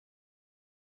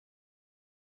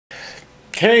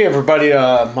Hey everybody,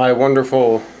 my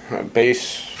wonderful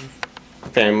bass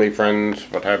family, friends,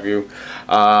 what have you.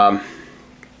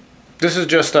 This is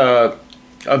just a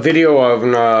video of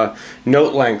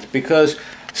note length, because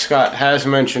Scott has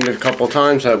mentioned it a couple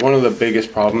times that one of the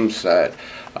biggest problems that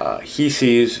he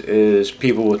sees is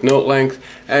people with note length,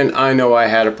 and I know I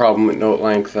had a problem with note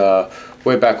length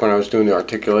way back when I was doing the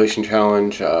articulation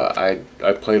challenge. I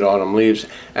played Autumn Leaves,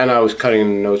 and I was cutting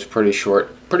the notes pretty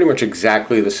short, pretty much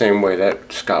exactly the same way that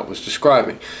Scott was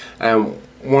describing. And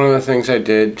one of the things I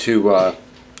did to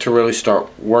really start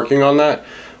working on that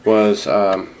was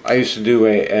I used to do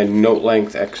a note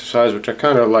length exercise, which I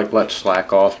kind of like let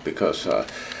slack off, because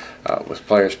with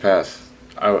Player's Path,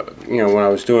 when I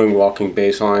was doing walking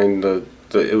bass line,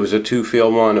 it was a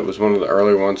 2-feel one. It was one of the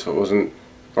early ones, so it wasn't,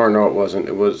 or no, it wasn't.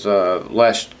 It was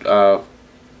Last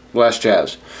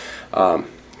Jazz.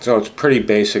 So it's pretty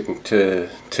basic to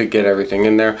get everything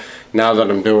in there. Now that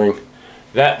I'm doing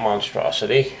that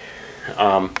monstrosity,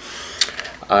 I'm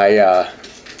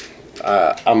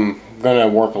gonna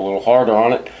work a little harder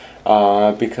on it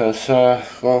because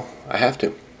well, I have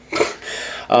to.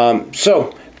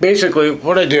 So basically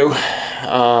what I do,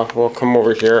 we'll come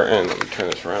over here and let me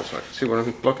turn this around so I can see what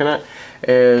I'm looking at,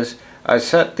 is I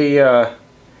set the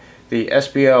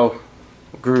SBL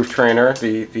Groove Trainer,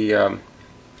 the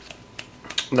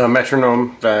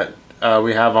metronome that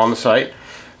we have on the site,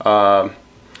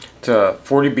 to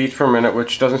 40 beats per minute,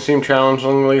 which doesn't seem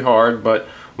challengingly hard, but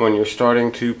when you're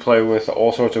starting to play with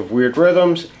all sorts of weird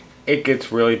rhythms, it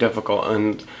gets really difficult.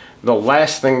 And the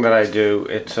last thing that I do,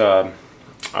 it's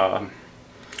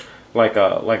like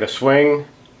a swing,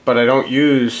 but I don't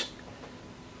use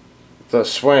the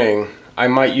swing. I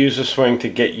might use the swing to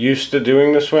get used to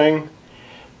doing the swing,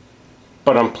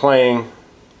 but I'm playing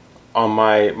on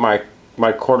my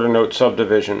quarter note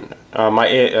subdivision, my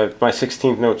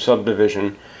 16th note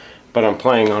subdivision, but I'm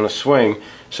playing on a swing.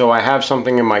 So I have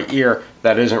something in my ear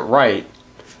that isn't right,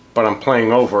 but I'm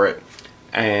playing over it,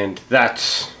 and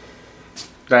that's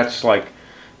like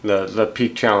the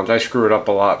peak challenge. I screw it up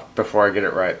a lot before I get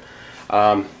it right.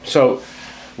 So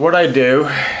what I do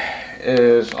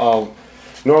is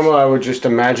normally I would just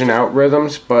imagine out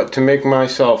rhythms, but to make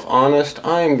myself honest,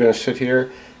 I am going to sit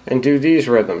here and do these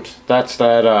rhythms. That's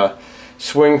that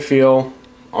swing feel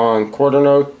on quarter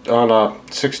note, on a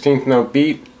 16th note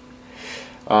beat.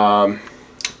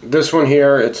 This one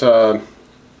here, it's as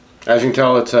you can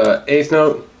tell, it's a 8th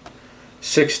note,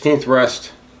 16th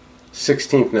rest,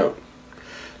 16th note.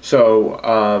 So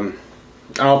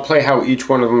I'll play how each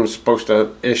one of them is supposed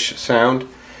to ish sound.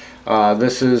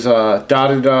 This is a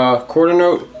dotted quarter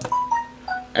note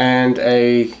and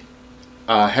a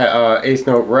 8th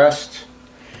note rest,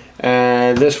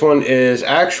 and this one is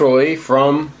actually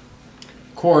from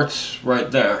Quartz right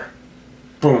there.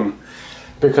 Boom.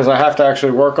 Because I have to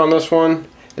actually work on this one.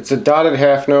 It's a dotted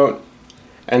half note,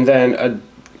 and then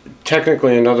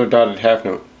technically another dotted half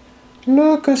note.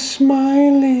 Look a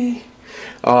smiley.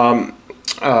 But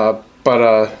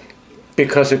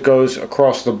because it goes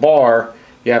across the bar,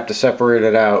 you have to separate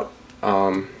it out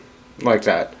like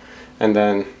that. And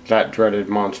then that dreaded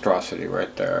monstrosity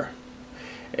right there.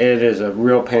 It is a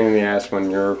real pain in the ass when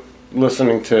you're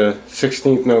listening to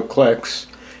 16th note clicks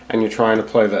and you're trying to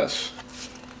play this.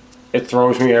 It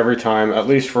throws me every time, at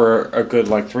least for a good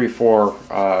like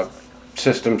 3-4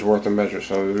 systems worth of measures.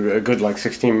 So a good like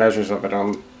 16 measures of it,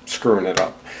 I'm screwing it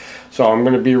up. So I'm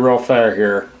going to be real fair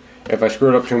here. If I screw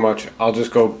it up too much, I'll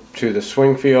just go to the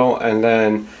swing feel, and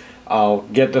then I'll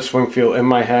get the swing feel in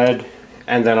my head,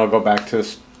 and then I'll go back to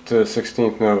the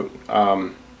 16th note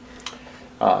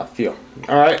feel.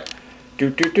 All right, do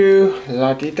do do,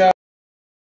 la di da.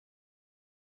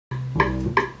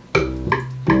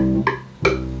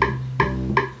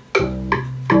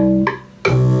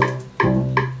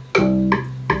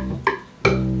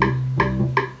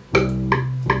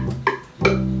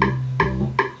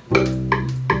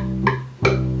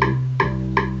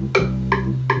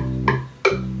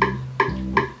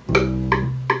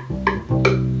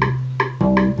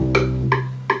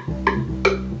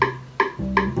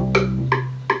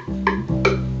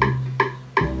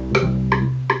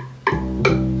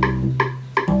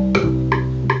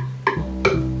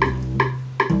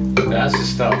 That's the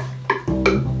stuff.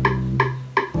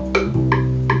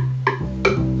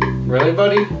 Really,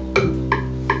 buddy?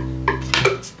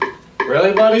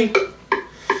 Really, buddy?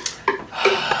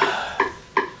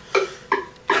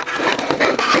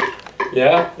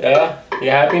 Yeah? You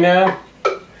happy now?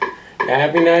 You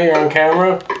happy now you're on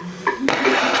camera?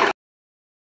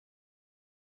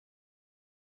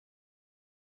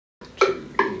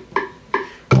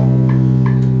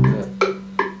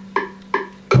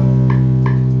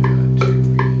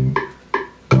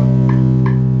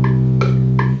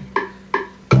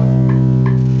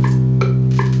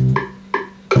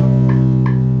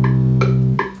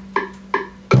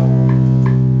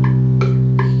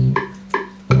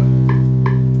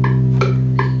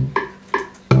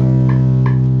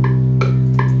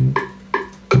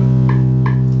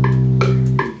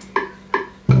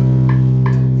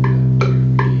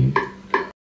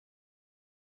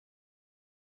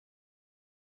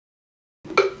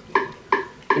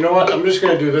 You know what? I'm just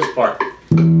going to do this part.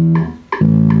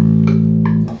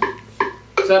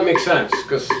 Does that make sense?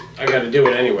 Because I got to do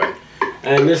it anyway.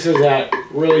 And this is at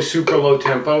really super low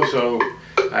tempo, so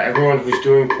everyone who's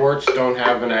doing quartz don't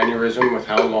have an aneurysm with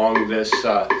how long this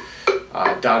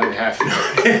dotted half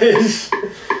note is.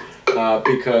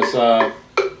 Because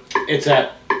it's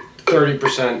at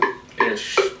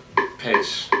 30%-ish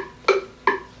pace.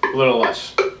 A little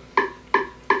less.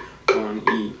 1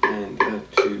 E and a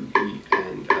 2 E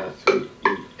and a 3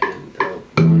 E and a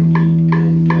 1 E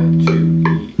and a 2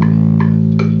 E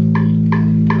and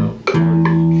a 3 E and a 1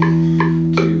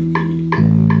 E, 2 E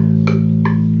and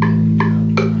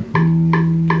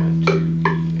a 3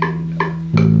 E and a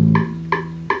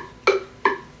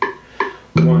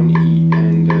 1 E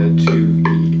and a 2 E and a 1 E and a 2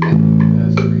 E and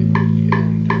a 3 E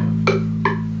and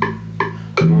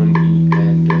a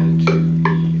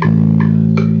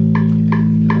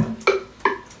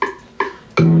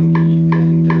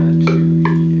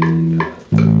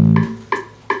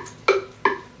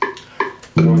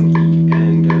 1 E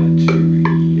and a 2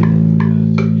 E and a 3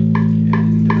 E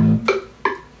and a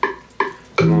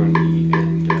 1 E and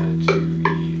a 2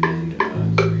 E and a 1 E and a 2 E and a 3 E and a 1 E and a 2 E and a 3 E and a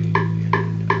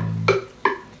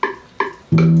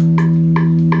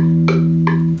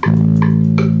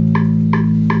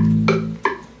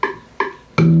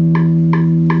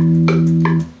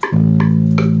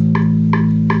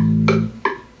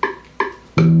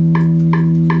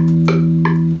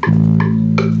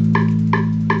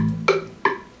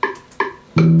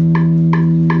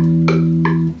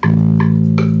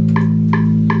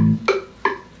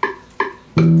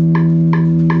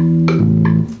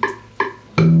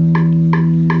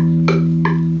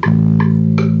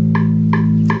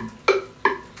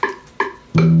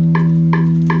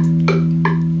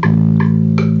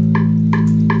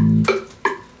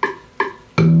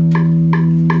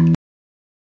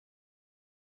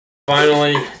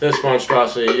Finally, this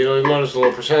monstrosity. You'll notice a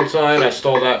little percent sign. I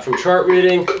stole that from chart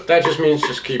reading. That just means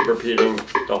just keep repeating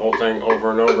the whole thing over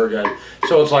and over again.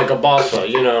 So it's like a bossa,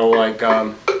 you know, like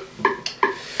 1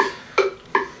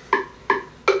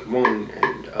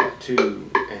 and 2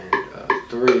 and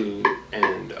 3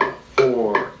 and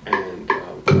 4 and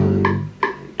 1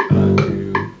 and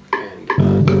 2 and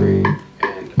 3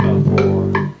 and 4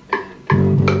 and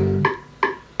 1.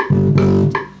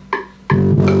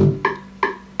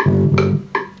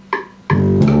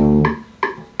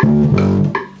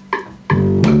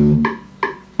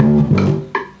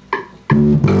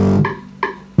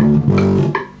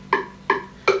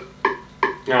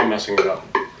 Now I'm messing it up.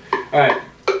 Alright.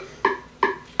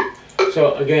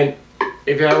 So again,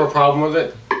 if you have a problem with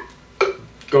it,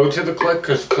 go to the click,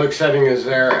 because click setting is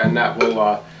there, and that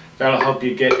will that'll help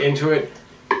you get into it.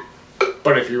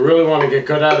 But if you really want to get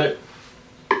good at it,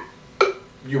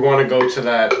 you want to go to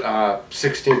that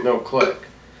 16th note click.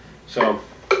 So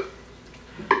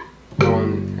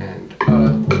 1 and 2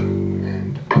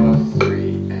 and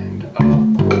 3 and 4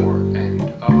 and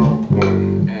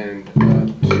 1 and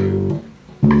 2.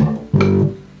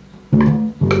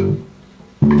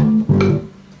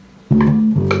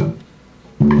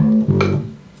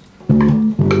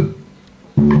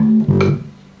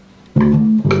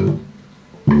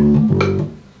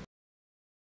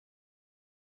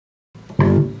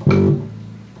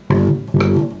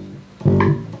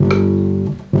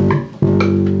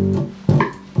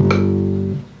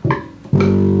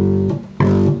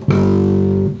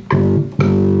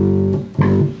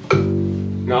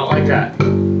 Not like that.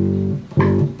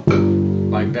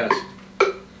 Like this.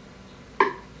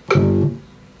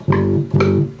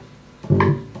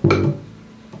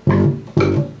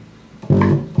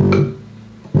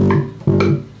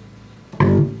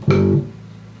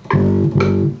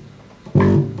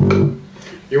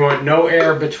 You want no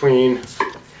air between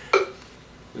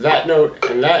that note,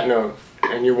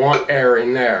 and you want air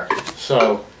in there.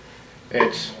 So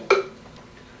it's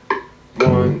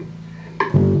 1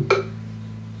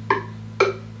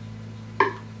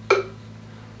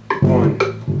 1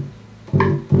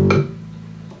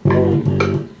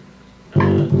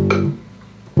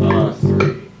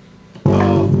 3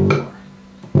 4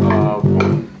 1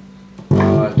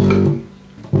 2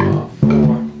 4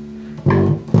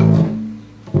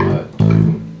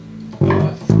 2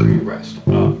 3 rest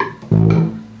up 4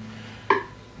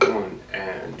 1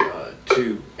 and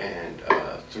 2 and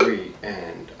 3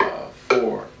 and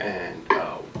 4 and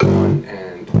 1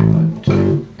 and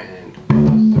 2 and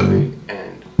 3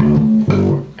 and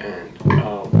 4 and 1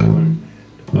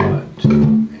 and 2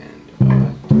 and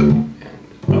 3 and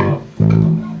 4.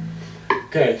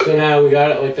 Okay, so now we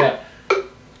got it like that.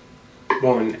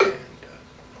 1 and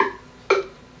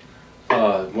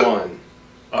 1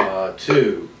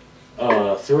 2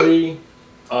 3,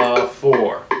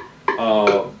 4.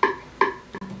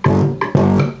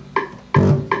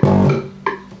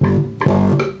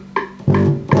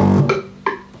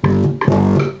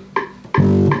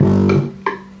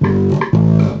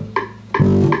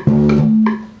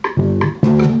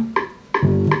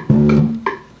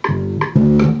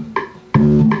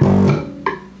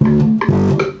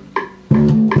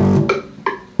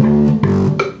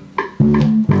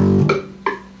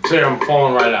 See, I'm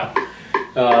falling right out.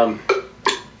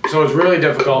 So it's really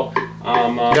difficult.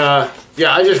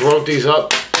 Yeah, I just wrote these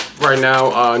up right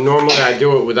now. Normally I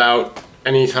do it without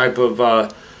any type of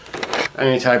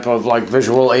like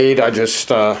visual aid. I just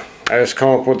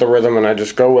come up with the rhythm and I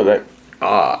just go with it.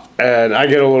 And I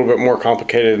get a little bit more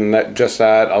complicated than that. Just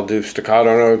that, I'll do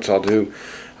staccato notes. I'll do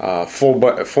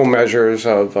full measures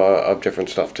of different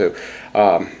stuff too.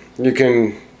 You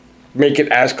can make it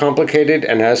as complicated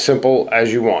and as simple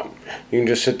as you want. You can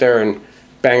just sit there and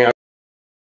bang out